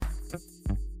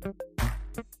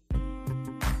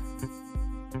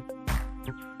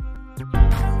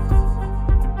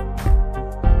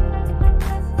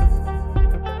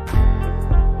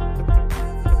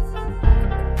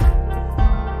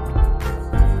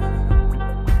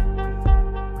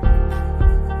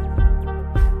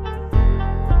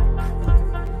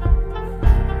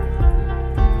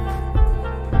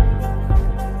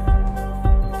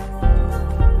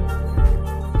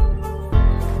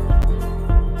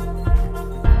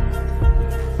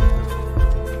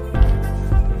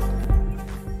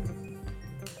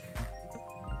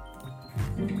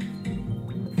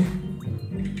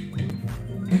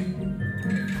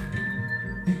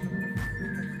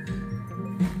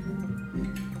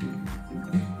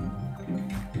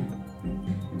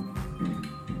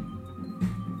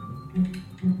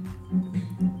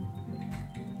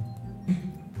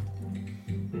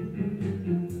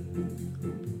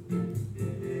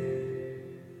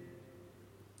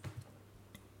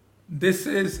This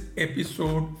is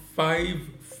episode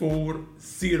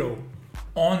 540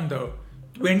 on the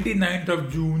 29th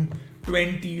of June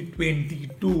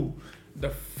 2022, the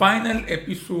final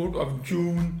episode of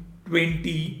June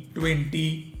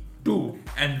 2022.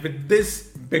 And with this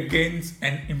begins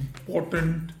an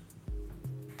important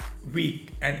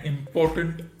week, an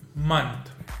important month.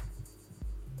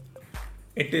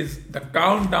 It is the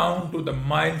countdown to the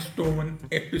milestone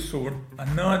episode,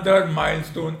 another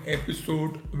milestone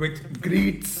episode which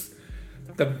greets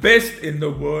the best in the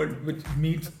world, which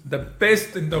meets the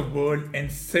best in the world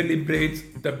and celebrates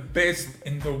the best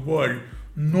in the world.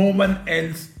 No one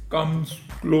else comes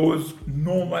close,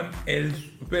 no one else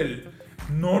will.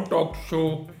 No talk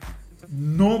show,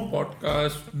 no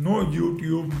podcast, no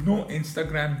YouTube, no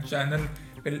Instagram channel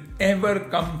will ever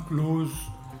come close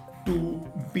to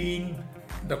being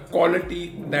the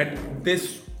quality that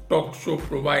this talk show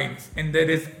provides, and there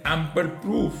is ample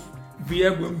proof. We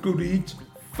are going to reach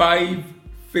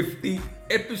 550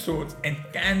 episodes, and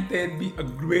can there be a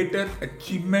greater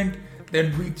achievement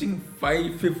than reaching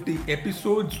 550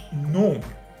 episodes? No.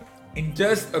 In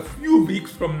just a few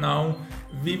weeks from now,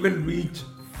 we will reach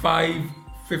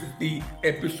 550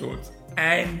 episodes,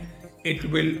 and it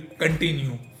will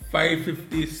continue.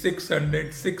 550,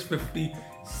 600, 650,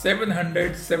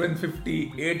 700,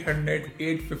 750, 800,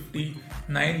 850,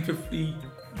 950,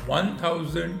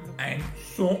 1000, and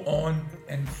so on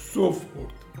and so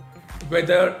forth.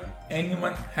 Whether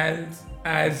anyone else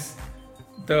has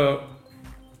the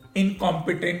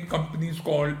incompetent companies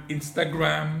called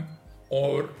Instagram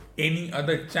or any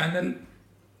other channel,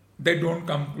 they don't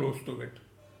come close to it.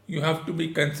 You have to be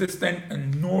consistent,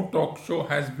 and no talk show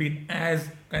has been as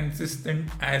consistent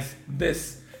as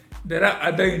this. There are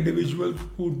other individuals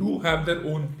who do have their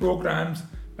own programs,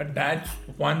 but that's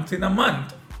once in a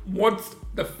month. What's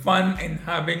the fun in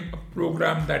having a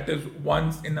program that is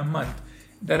once in a month?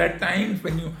 There are times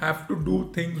when you have to do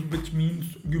things which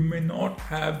means you may not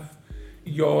have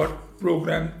your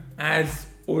program as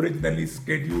originally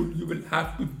scheduled. You will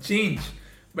have to change,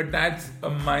 but that's a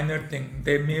minor thing.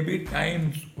 There may be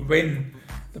times when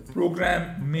the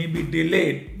program may be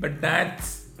delayed, but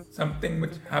that's something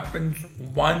which happens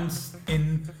once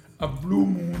in a blue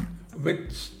moon,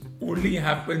 which only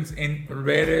happens in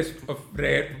rarest of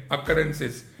rare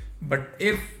occurrences. But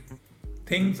if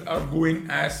things are going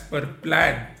as per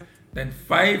plan, then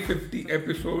 550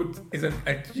 episodes is an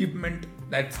achievement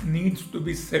that needs to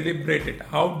be celebrated.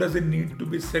 How does it need to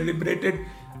be celebrated?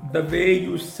 The way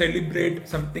you celebrate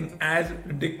something as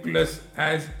ridiculous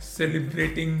as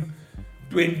celebrating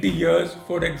 20 years,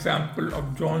 for example,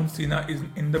 of John Cena is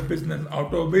in the business,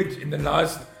 out of which in the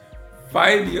last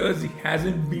 5 years he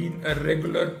hasn't been a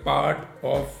regular part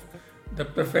of the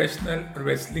professional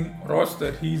wrestling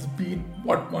roster. He's been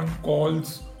what one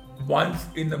calls once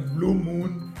in a blue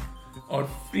moon or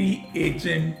free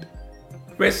agent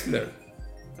wrestler.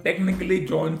 Technically,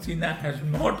 John Cena has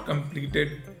not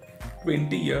completed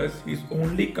 20 years. He's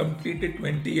only completed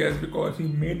 20 years because he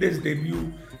made his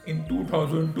debut in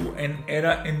 2002, an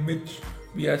era in which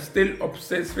we are still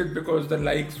obsessed with because the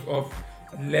likes of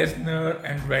Lesnar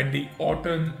and Randy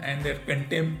Orton and their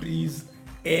contemporaries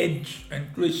Edge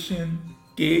and Christian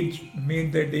Cage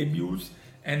made their debuts,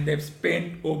 and they've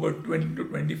spent over 20 to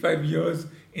 25 years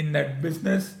in that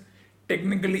business.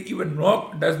 Technically, even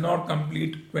Rock does not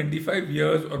complete 25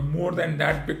 years or more than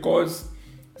that, because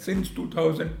since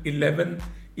 2011,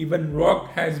 even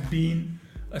Rock has been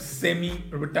a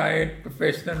semi-retired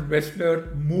professional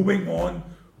wrestler, moving on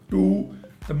to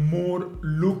the more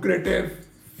lucrative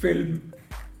film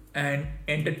and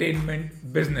entertainment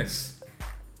business.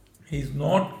 He's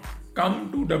not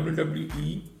come to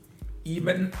WWE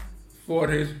even for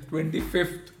his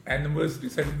 25th anniversary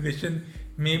celebration.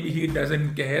 Maybe he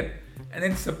doesn't care. And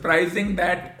it's surprising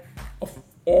that of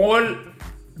all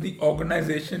the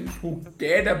organizations who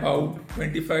cared about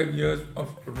 25 years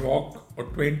of Rock or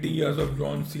 20 years of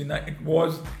John Cena, it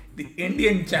was the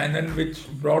Indian channel which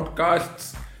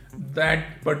broadcasts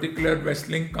that particular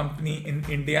wrestling company in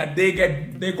India.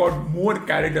 They got more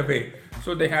carried away,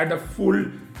 so they had a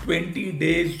full 20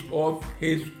 days of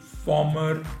his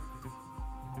former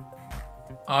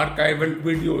archival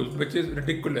videos, which is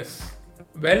ridiculous.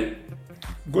 Well,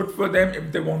 good for them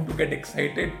if they want to get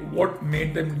excited. What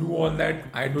made them do all that,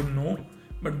 I don't know.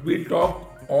 But we'll talk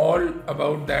all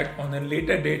about that on a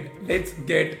later date. Let's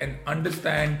get and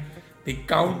understand the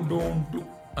countdown to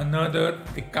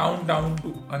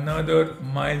another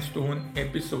milestone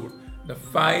episode, the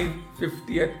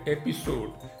 550th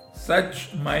episode.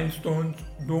 Such milestones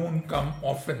don't come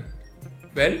often.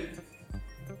 Well,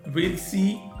 we'll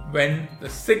see when the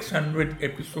 600th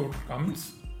episode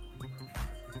comes.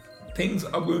 things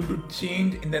are going to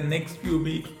change in the next few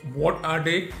weeks. What are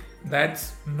they?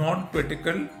 That's not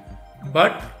critical,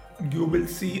 but you will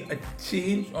see a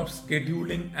change of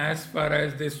scheduling as far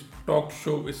as this talk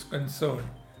show is concerned.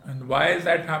 And why is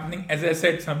that happening? As I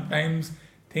said, sometimes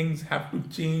things have to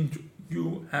change.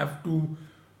 You have to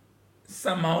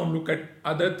somehow look at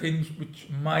other things which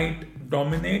might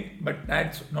dominate, but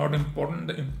that's not important.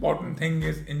 The important thing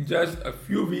is, in just a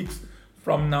few weeks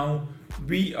from now,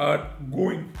 we are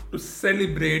going to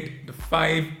celebrate the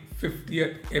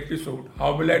 550th episode.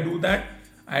 How will I do that?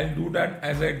 I'll do that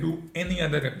as I do any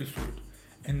other episode.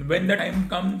 And when the time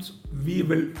comes, we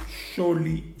will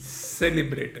surely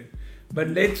celebrate it. But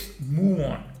let's move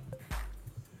on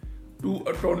to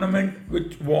a tournament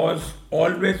which was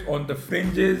always on the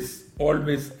fringes,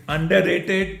 always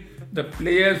underrated. The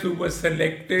players who were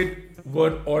selected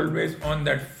were always on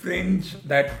that fringe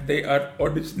that they are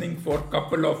auditioning for a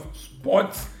couple of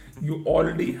spots. You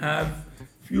already have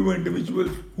few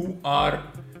individuals who are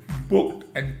booked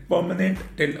and permanent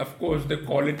till, of course, they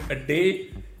call it a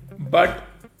day. But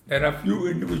there are few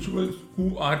individuals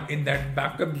who are in that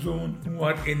backup zone, who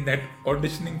are in that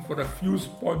auditioning for a few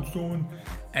spot zone.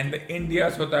 And the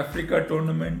India-South Africa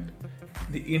tournament,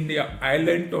 the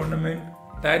India-Ireland tournament,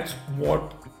 that's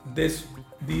what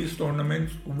these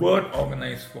tournaments were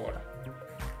organized for.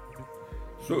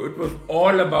 So it was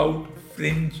all about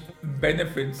fringe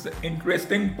benefits. The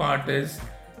interesting part is,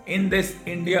 in this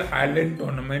India-Ireland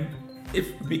tournament,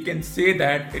 if we can say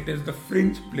that it is the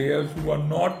fringe players who are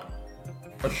not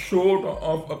assured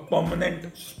of a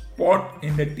permanent spot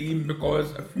in the team,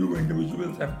 because a few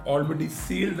individuals have already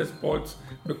sealed the spots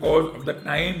because of the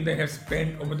time they have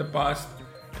spent over the past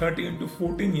 13 to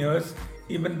 14 years.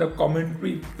 Even the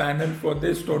commentary panel for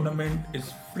this tournament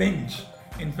is fringe.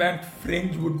 In fact,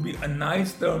 fringe would be a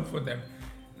nice term for them.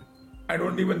 I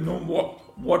don't even know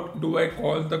what do I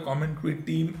call the commentary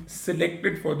team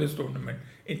selected for this tournament.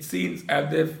 It seems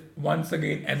as if, once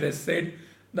again, as I said,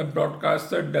 the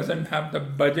broadcaster doesn't have the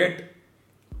budget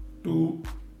to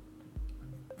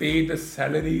pay the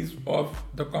salaries of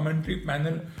the commentary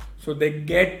panel, so they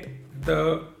get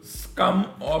the scum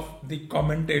of the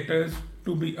commentators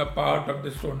to be a part of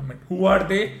this tournament. Who are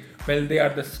they? Well, they are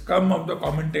the scum of the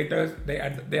commentators. They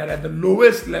are at the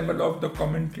lowest level of the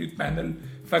commentary panel.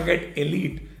 Forget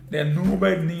elite. They are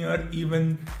nowhere near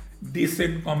even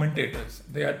decent commentators.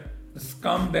 They are the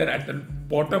scum. They are at the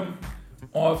bottom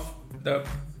of the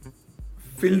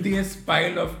filthiest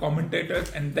pile of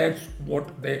commentators, and that's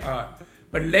what they are.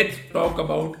 But let's talk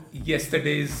about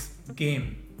yesterday's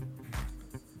game.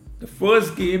 The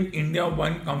first game, India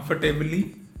won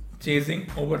comfortably, chasing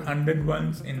over 100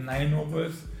 runs in 9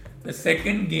 overs. The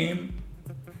second game,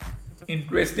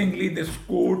 interestingly, they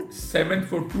scored 7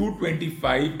 for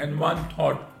 225, and one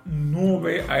thought, no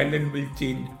way Ireland will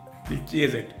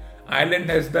chase it. Ireland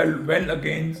has done well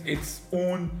against its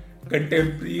own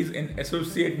contemporaries in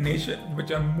associate nations,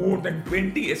 which are more than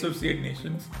 20 associate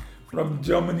nations, from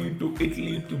Germany to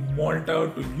Italy to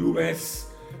Malta to US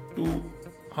to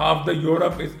half the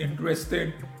Europe is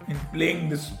interested in playing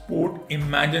this sport.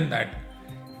 Imagine that.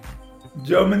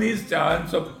 Germany's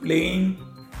chance of playing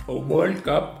a World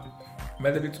Cup,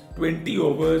 whether it's 20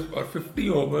 overs or 50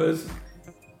 overs,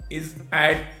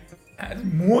 has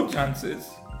more chances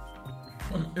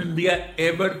on India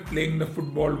ever playing the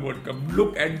Football World Cup.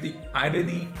 Look at the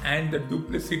irony and the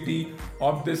duplicity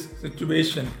of this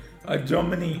situation. A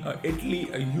Germany, a Italy,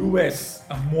 a US,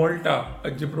 a Malta,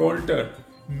 a Gibraltar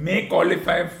may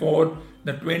qualify for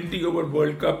the 20 over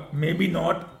World Cup. Maybe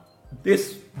not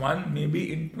this one,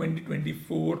 maybe in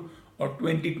 2024 or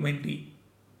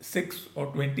 2026 or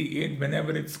 28,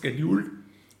 whenever it's scheduled.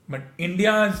 But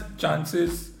India's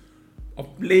chances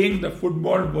of playing the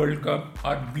Football World Cup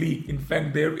are bleak. In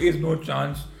fact, there is no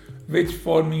chance, which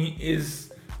for me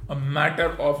is a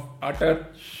matter of utter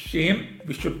shame.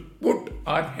 We should put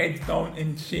our heads down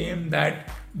in shame that,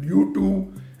 due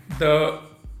to the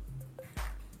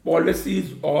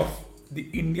policies of the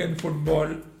Indian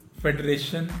Football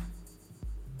Federation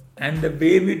and the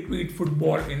way we treat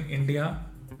football in India,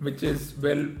 which is,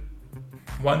 well,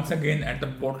 once again at the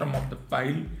bottom of the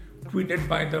pile, tweeted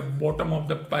by the bottom of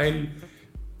the pile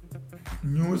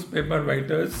newspaper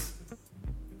writers,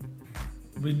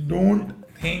 we don't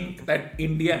think that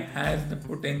India has the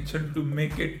potential to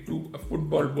make it to a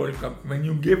Football World Cup. When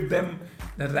you give them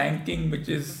the ranking, which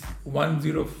is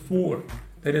 104,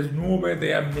 there is no way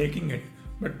they are making it.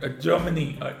 But a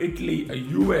Germany, a Italy, a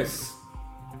US,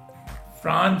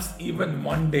 France, even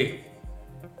one day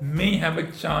may have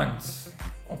a chance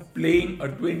of playing a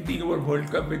 20 over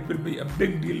World Cup, which will be a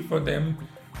big deal for them,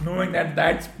 knowing that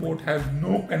that sport has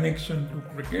no connection to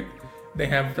cricket. they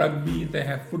have rugby, they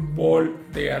have football,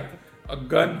 they are a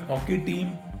gun hockey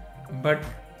team. But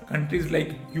countries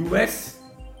like US,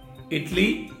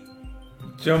 Italy,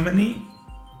 Germany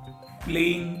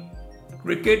playing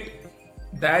cricket,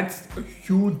 that's a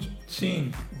huge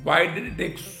change. Why did it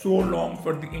take so long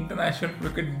for the International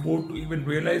Cricket Board to even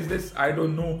realize this? I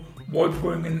don't know what's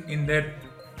going in that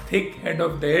thick head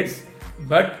of theirs,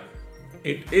 but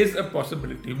it is a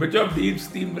possibility. Which of these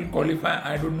teams will qualify?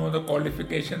 I don't know. The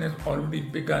qualification has already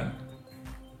begun.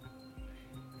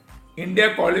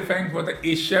 India qualifying for the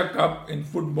Asia Cup in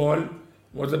football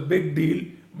was a big deal,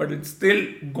 but it still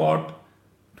got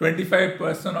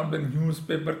 25% of the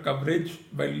newspaper coverage,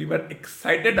 while we were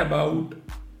excited about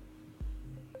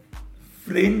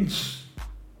fringe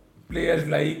players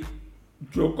like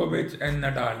Djokovic and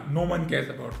Nadal. No one cares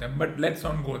about them. But let's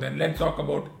not go there. Let's talk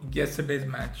about yesterday's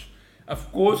match.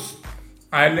 Of course,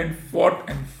 Ireland fought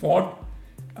and fought.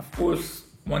 Of course,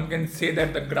 one can say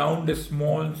that the ground is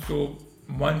small, so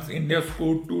once India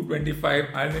scored 225,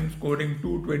 Ireland scoring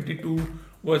 222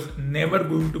 was never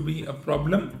going to be a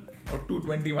problem, or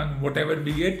 221, whatever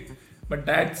be it. But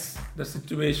that's the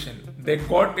situation. They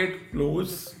got it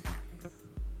close,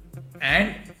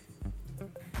 and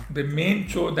the main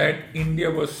show that India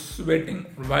was sweating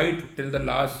right till the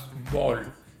last ball.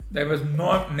 There was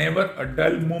never a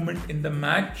dull moment in the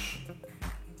match,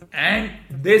 and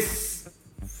this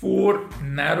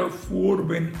narrow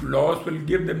 4-win loss will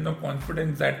give them the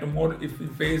confidence that tomorrow, if we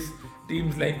face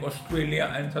teams like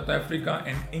Australia and South Africa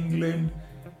and England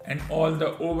and all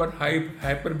the overhyped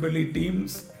hyperbole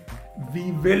teams,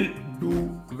 we will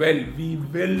do well. We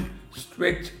will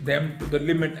stretch them to the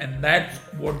limit, and that's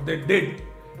what they did.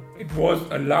 It was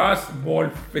a last ball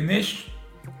finish.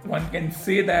 One can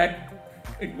say that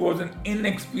it was an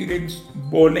inexperienced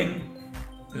bowling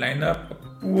lineup,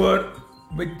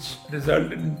 which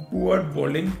resulted in poor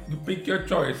bowling. You pick your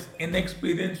choice,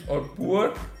 inexperienced or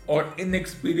poor, or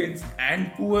inexperienced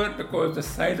and poor, because the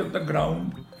size of the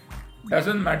ground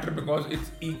doesn't matter, because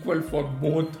it's equal for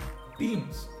both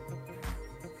teams.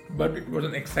 But it was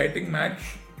an exciting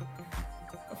match.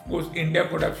 Of course, India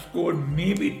could have scored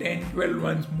maybe 10-12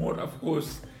 runs more. Of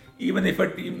course, even if a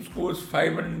team scores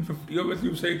 550 overs,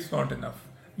 you say it's not enough.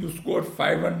 You score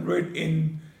 500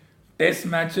 in test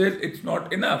matches, it's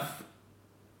not enough.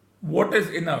 What is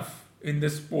enough in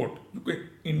this sport?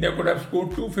 India could have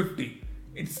scored 250.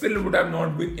 It still would have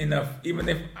not been enough, even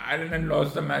if Ireland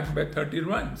lost the match by 30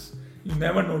 runs. You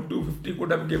never know, 250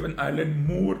 could have given Ireland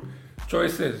more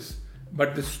choices.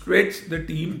 But they stretched the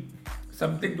team,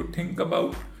 something to think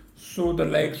about. So the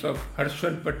likes of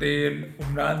Harshal Patel,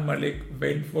 Umran Malik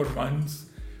went for runs,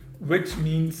 which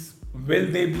means will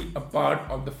they be a part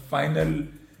of the final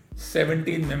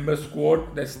 17-member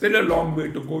squad? There's still a long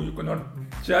way to go. You cannot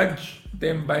judge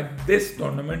them by this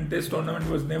tournament. This tournament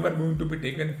was never going to be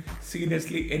taken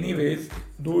seriously anyways.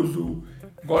 Those who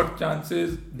got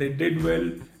chances, they did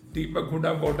well. Deepak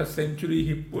Hooda got a century.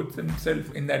 He puts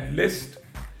himself in that list.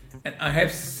 And I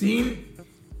have seen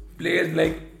players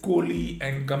like Kohli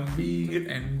and Gambhir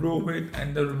and Rohit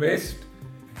and the rest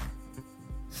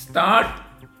start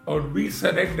or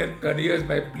resurrect their careers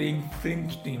by playing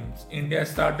fringe teams. India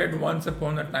started once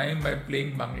upon a time by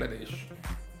playing Bangladesh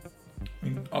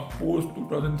in a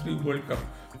post-2003 World Cup,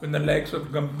 when the likes of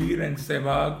Gambhir and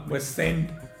Sehwag were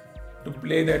sent to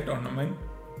play their tournament,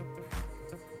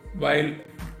 while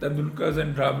Tendulkars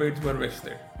and Dravids were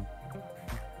rested.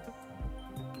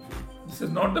 This is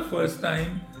not the first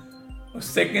time a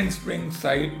second string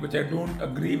side, which I don't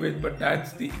agree with, but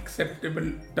that's the acceptable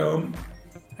term,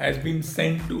 has been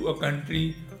sent to a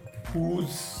country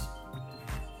whose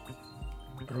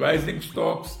rising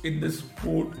stocks in this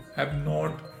sport have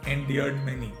not endeared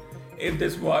many. If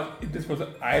this was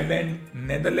an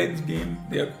Ireland-Netherlands game,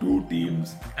 there are two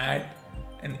teams at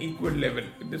an equal level.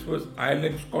 If this was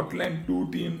Ireland-Scotland,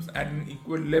 two teams at an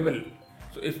equal level.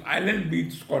 So if Ireland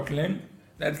beats Scotland,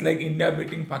 that's like India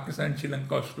beating Pakistan, Sri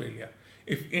Lanka, Australia.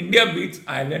 If India beats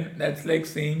Ireland, that's like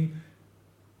saying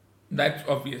that's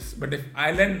obvious. But if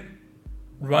Ireland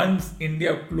runs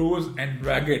India close and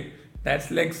ragged,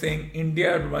 that's like saying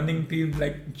India running teams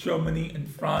like Germany and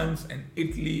France and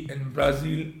Italy and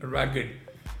Brazil ragged.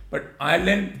 But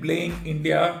Ireland playing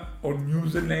India or New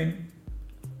Zealand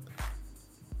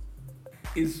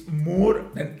is more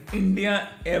than India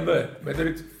ever, whether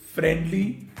it's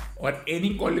friendly or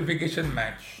any qualification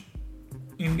match,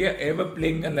 India ever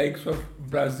playing the likes of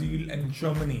Brazil and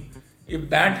Germany. If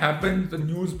that happens, the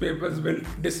newspapers will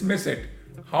dismiss it.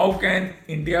 How can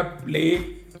India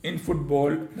play in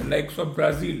football the likes of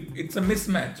Brazil? It's a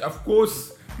mismatch. Of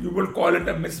course, you will call it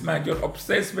a mismatch. You're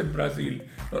obsessed with Brazil.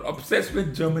 You're obsessed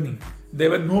with Germany. They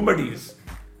were nobodies.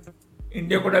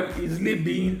 India could have easily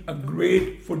been a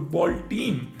great football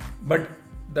team, but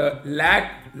the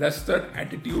lackluster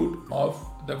attitude of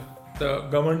the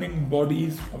governing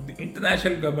bodies, of the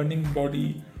international governing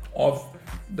body, of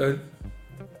the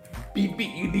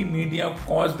PPED media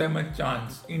caused them a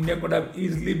chance. India could have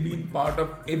easily been part of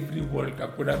every World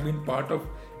Cup, could have been part of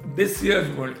this year's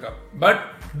World Cup. But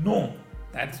no,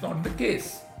 that's not the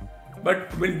case.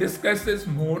 But we'll discuss this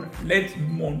more. Let's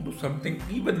move on to something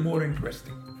even more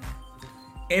interesting.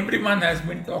 Everyone has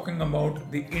been talking about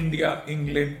the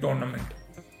India-England tournament,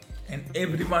 and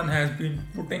everyone has been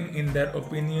putting in their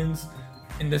opinions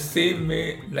in the same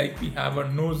way like we have our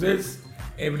noses.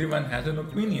 Everyone has an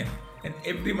opinion, and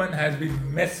everyone has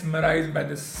been mesmerized by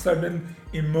the sudden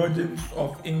emergence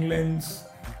of England's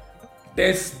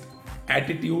test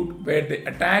attitude, where they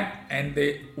attacked and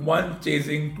they won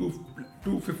chasing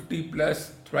 250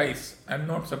 plus thrice. I'm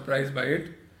not surprised by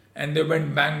it. And they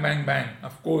went bang, bang, bang.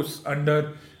 Of course,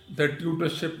 under the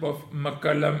tutorship of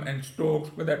McCullum and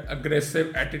Stokes with that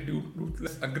aggressive attitude,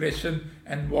 ruthless aggression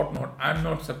and whatnot. I'm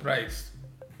not surprised.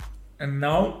 And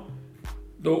now,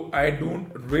 though I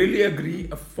don't really agree,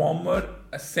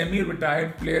 a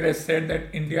semi-retired player has said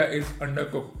that India is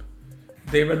undercooked.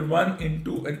 They will run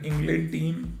into an England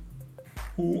team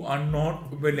who are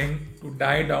not willing to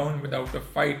die down without a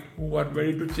fight, who are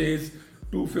ready to chase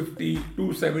 250,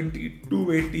 270,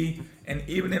 280, and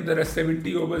even if there are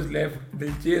 70 overs left,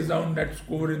 they'll chase down that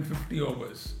score in 50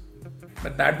 overs.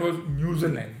 But that was New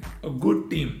Zealand, a good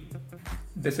team.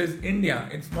 This is India.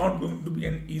 It's not going to be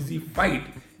an easy fight.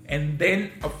 And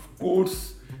then, of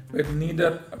course, with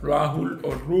neither Rahul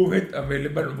or Rohit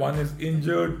available, one is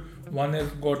injured, one has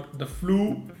got the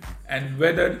flu, and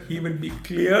whether he will be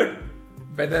cleared,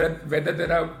 whether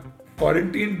there are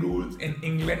quarantine rules in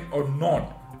England or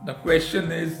not. The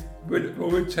question is, will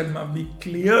Rohit Sharma be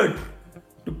cleared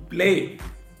to play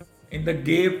in the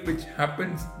game which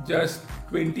happens just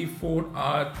 24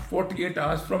 hours, 48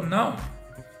 hours from now?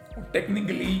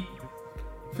 Technically,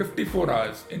 54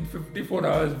 hours. In 54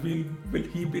 hours, will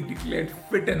he be declared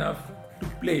fit enough to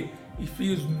play? If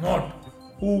he is not,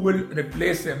 who will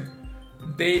replace him?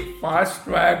 They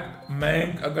fast-tracked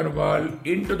Mayank Agarwal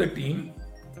into the team.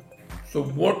 So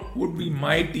what would be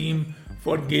my team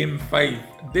for Game 5?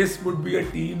 This would be a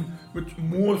team which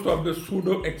most of the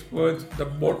pseudo experts, the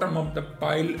bottom of the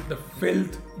pile, the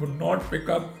filth, would not pick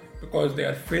up because they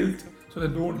are filth. So they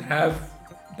don't have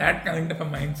that kind of a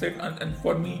mindset. And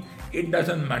for me, it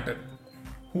doesn't matter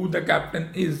who the captain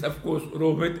is. Of course,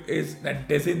 Rohit is that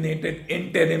designated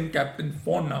interim captain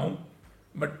for now.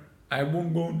 But I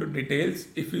won't go into details.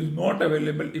 If he's not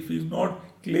available, if he's not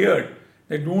cleared,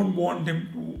 they don't want him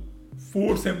to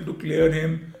force him to clear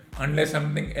him unless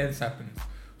something else happens.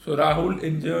 So Rahul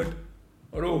injured,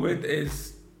 Rohit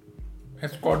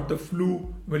has got the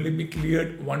flu. Will he be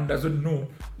cleared? One doesn't know.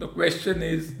 The question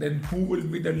is then who will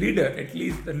be the leader? At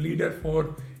least the leader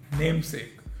for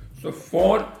namesake. So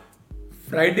for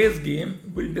Friday's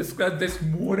game, we'll discuss this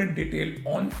more in detail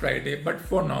on Friday. But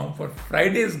for now, for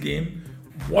Friday's game,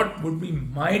 what would be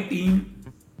my team?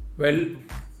 Well,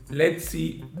 let's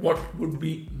see what would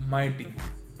be my team.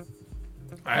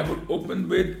 I would open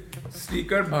with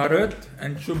Srikar Bharat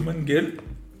and Shubman Gill,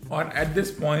 or at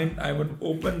this point I would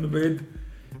open with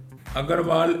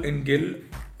Agarwal and Gill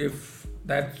if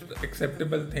that's the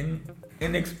acceptable thing.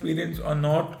 Inexperience or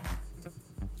not,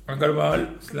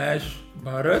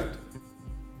 Agarwal/Bharat,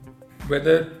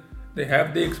 whether they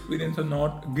have the experience or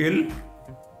not, Gill.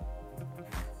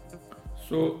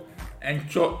 So, and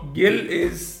Gill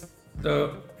is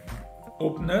the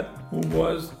opener who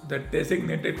was the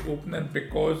designated opener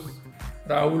because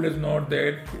Rahul is not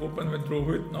there to open with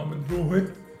Rohit. Now with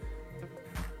Rohit,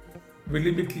 will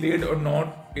he be cleared or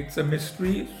not? It's a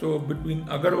mystery. So between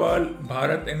Agarwal,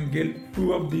 Bharat and Gill,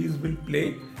 two of these will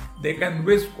play. They can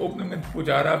risk opening with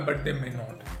Pujara, but they may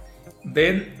not.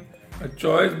 Then a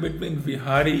choice between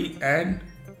Vihari and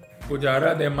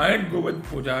Pujara. They might go with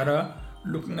Pujara,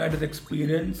 looking at his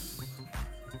experience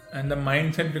and the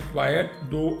mindset required.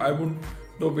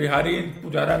 Though Vihari and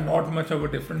Pujara not much of a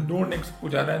difference. Don't expect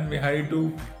Pujara and Vihari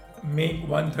to make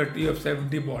 130 of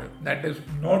 70 ball. That is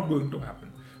not going to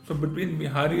happen. So between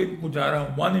Vihari and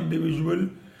Pujara, one individual,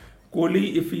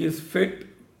 Kohli, if he is fit,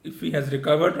 if he has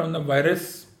recovered from the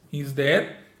virus, he's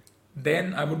there.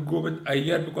 Then I would go with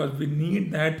Iyer because we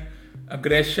need that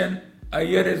aggression.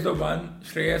 Iyer is the one,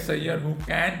 Shreyas Iyer, who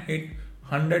can hit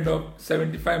 100 of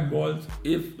 75 balls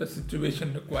if the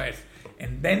situation requires.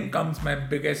 And then comes my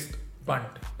biggest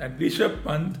punt. That Rishabh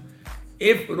Pant,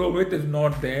 if Rohit is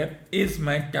not there, is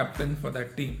my captain for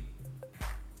that team.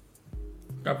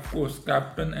 of course,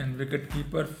 captain and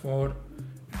wicketkeeper for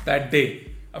that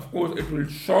day. Of course, it will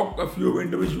shock a few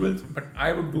individuals, but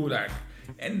I would do that.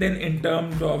 And then in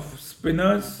terms of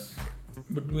spinners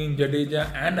between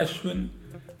Jadeja and Ashwin,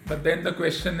 but then the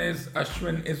question is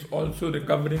Ashwin is also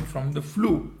recovering from the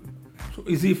flu. So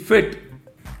is he fit?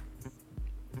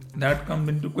 That comes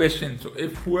into question. So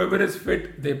if whoever is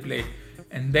fit, they play.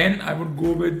 And then I would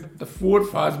go with the 4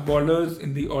 fast bowlers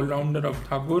in the all-rounder of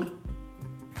Thakur.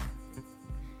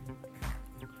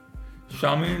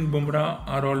 Shami and Bumrah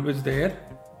are always there.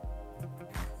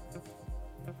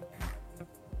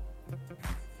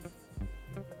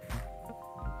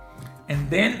 And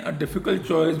then a difficult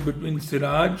choice between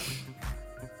Siraj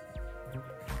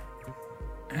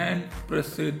and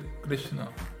Prasidh Krishna.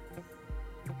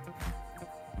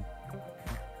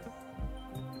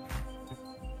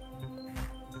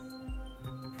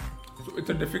 So it's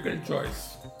a difficult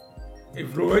choice.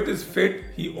 If Rohit is fit,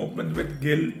 he opens with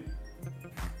Gill.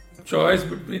 Choice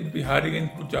between Bihari and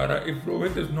Pujara. If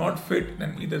Rohit is not fit,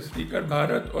 then either Srikar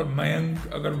Bharat or Mayank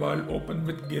Agarwal open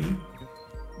with Gill.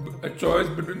 A choice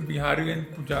between Bihari and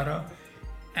Pujara,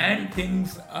 and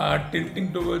things are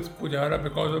tilting towards Pujara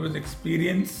because of his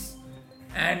experience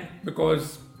and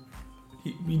because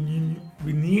we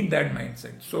need that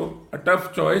mindset. So a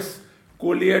tough choice.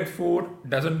 Kohli at 4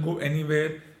 doesn't go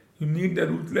anywhere. You need the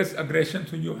ruthless aggression,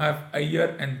 so you have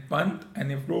Iyer and Pant,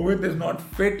 and if Rohit is not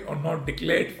fit or not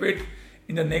declared fit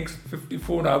in the next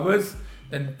 54 hours,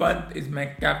 then Pant is my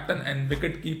captain and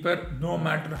wicket keeper, no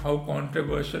matter how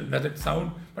controversial does it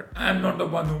sound. But I am not the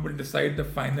one who will decide the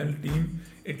final team.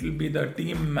 It will be the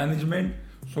team management.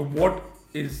 So what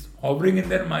is hovering in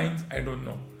their minds, I don't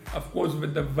know. Of course,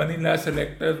 with the vanilla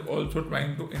selectors also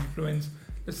trying to influence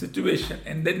the situation.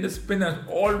 And then the spinners,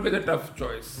 always a tough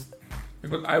choice.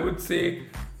 Because I would say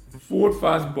 4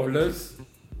 fast bowlers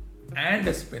and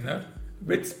a spinner.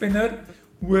 With spinner,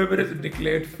 whoever is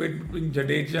declared fit between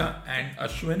Jadeja and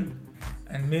Ashwin,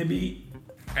 and maybe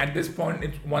at this point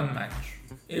it's one match.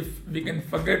 If we can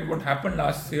forget what happened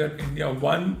last year, India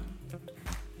won.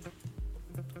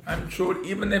 I'm sure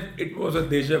even if it was a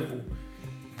deja vu,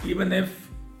 even if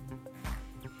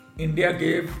India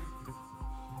gave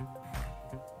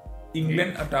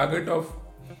England a target of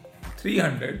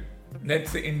 300,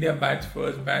 let's say India bats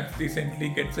first, bats decently,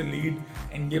 gets a lead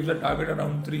and gives a target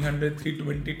around 300,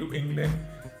 320 to England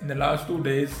in the last 2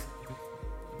 days.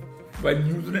 While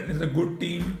New Zealand is a good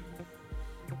team,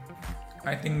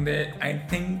 I think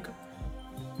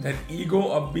that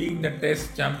ego of being the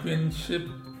Test champions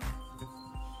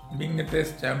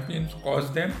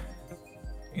caused them.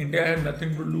 India had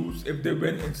nothing to lose. If they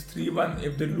win, it's 3-1.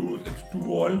 If they lose, it's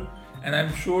 2-all. And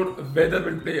I'm sure weather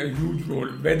will play a huge role.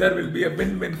 Weather will be a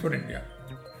win-win for India.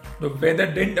 The weather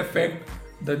didn't affect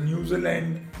the New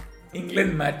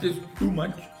Zealand-England matches too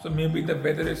much. So maybe the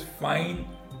weather is fine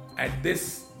at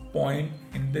this point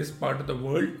in this part of the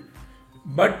world.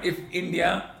 But if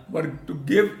India were to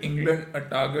give England a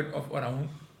target of around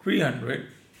 300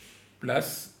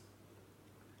 plus,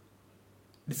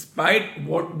 despite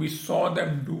what we saw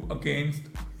them do against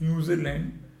New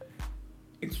Zealand,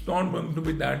 it's not going to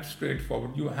be that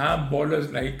straightforward. You have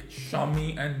bowlers like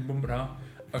Shami and Bumrah,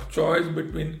 a choice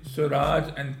between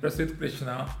Siraj and Prasidh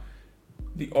Krishna,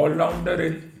 the all-rounder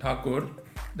in Thakur,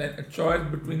 then a choice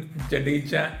between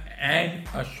Jadeja and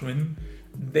Ashwin,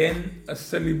 then a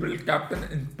cerebral captain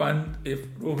in Pant if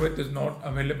Rohit is not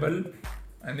available.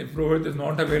 And if Rohit is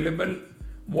not available,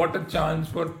 what a chance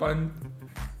for Pant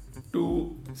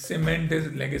to cement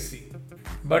his legacy.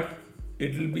 But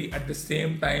it will be at the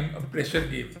same time a pressure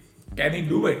game. Can he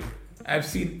do it? I've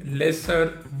seen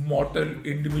lesser mortal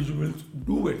individuals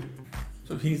do it.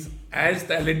 So he's as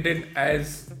talented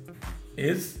as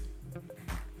is.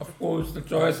 Of course, the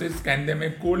choice is, can they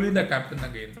make Kohli the captain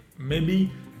again?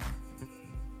 Maybe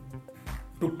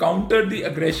to counter the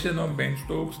aggression of Ben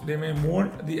Stokes, they may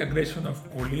want the aggression of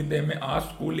Kohli. They may ask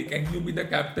Kohli, can you be the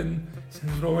captain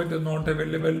since Rohit is not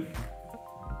available?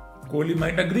 Kohli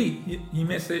might agree. He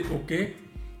may say, okay,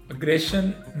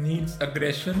 aggression needs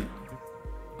aggression.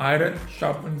 Iron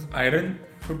sharpens iron.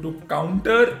 So to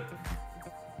counter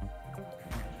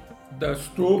the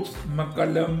Stokes,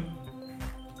 McCullum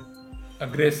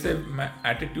aggressive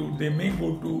attitude, they may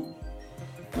go to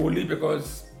Kohli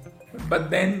but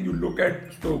then you look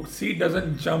at Stokes, he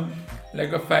doesn't jump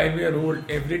like a 5-year-old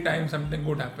every time something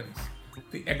good happens.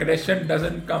 The aggression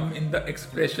doesn't come in the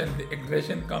expression, the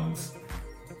aggression comes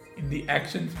in the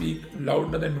actions speak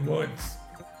louder than words.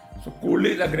 So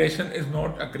Kohli's aggression is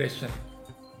not aggression.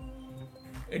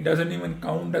 It doesn't even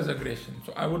count as aggression.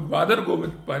 So I would rather go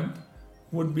with Pant,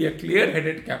 would be a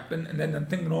clear-headed captain, and there's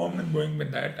nothing wrong in going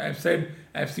with that. I've said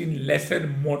I've seen lesser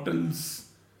mortals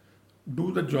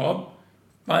do the job.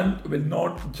 Pant will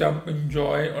not jump in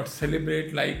joy or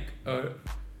celebrate like a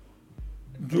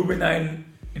juvenile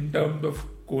in terms of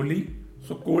Kohli.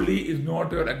 So Kohli is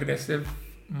not your aggressive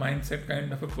mindset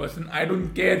kind of a person. I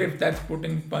don't care if that's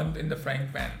putting Pant in the frying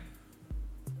pan.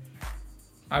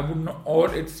 I would not,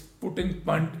 or it's putting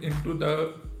Pant into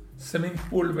the swimming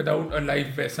pool without a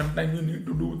life vest. Sometimes you need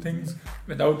to do things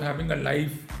without having a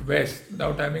life vest,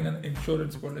 without having an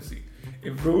insurance policy.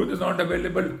 If Rohit is not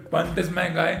available, Pant is my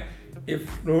guy.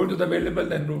 If Rohit is available,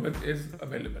 then Rohit is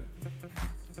available.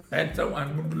 That's how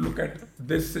I'm going to look at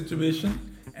this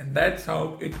situation, and that's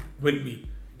how it will be.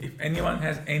 If anyone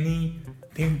has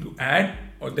anything to add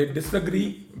or they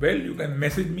disagree, well, you can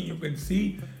message me. You can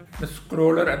see the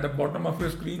scroller at the bottom of your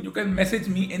screen. You can message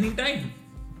me anytime.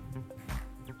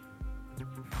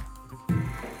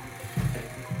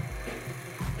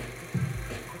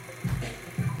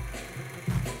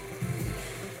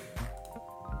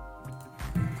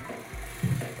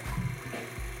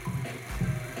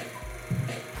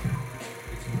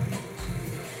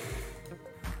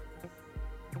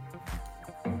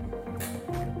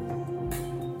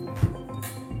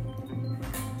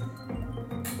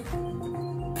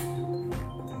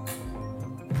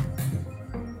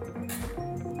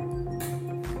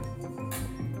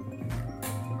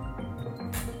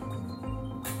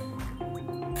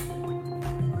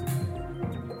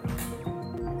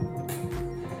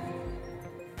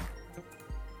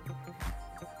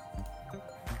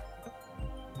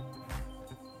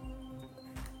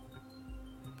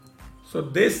 So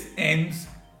this ends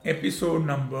episode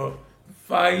number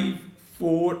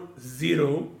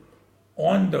 540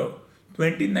 on the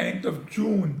 29th of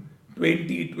June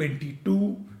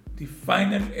 2022, the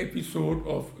final episode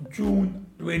of June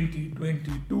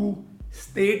 2022.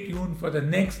 Stay tuned for the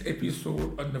next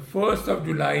episode on the 1st of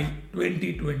July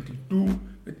 2022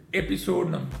 with episode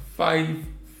number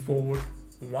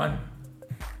 541.